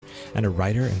and a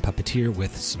writer and puppeteer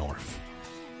with Snorf.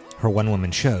 Her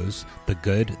one-woman shows, The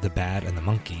Good, the Bad, and the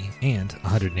Monkey, and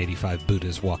 185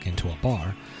 Buddhas Walk Into a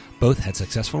Bar, both had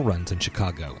successful runs in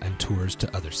Chicago and tours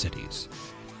to other cities.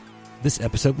 This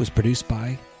episode was produced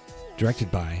by, directed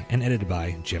by, and edited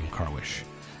by Jim Carwish.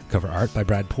 Cover art by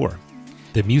Brad Poor.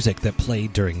 The music that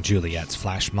played during Juliette's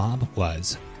flash mob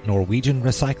was Norwegian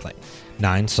Recycling,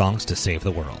 9 Songs to Save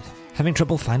the World. Having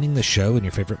trouble finding the show in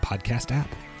your favorite podcast app?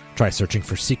 Try searching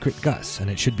for Secret Gus, and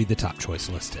it should be the top choice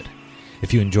listed.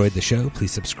 If you enjoyed the show,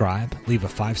 please subscribe, leave a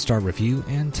 5-star review,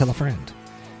 and tell a friend.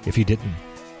 If you didn't,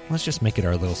 let's just make it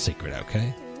our little secret,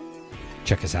 okay?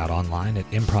 Check us out online at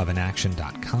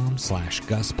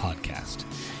improvinaction.com/Gus Podcast.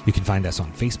 You can find us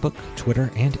on Facebook, Twitter,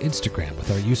 and Instagram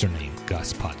with our username,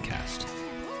 Gus Podcast.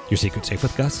 Your Secret Safe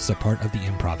with Gus is a part of the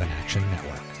Improv in Action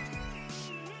Network.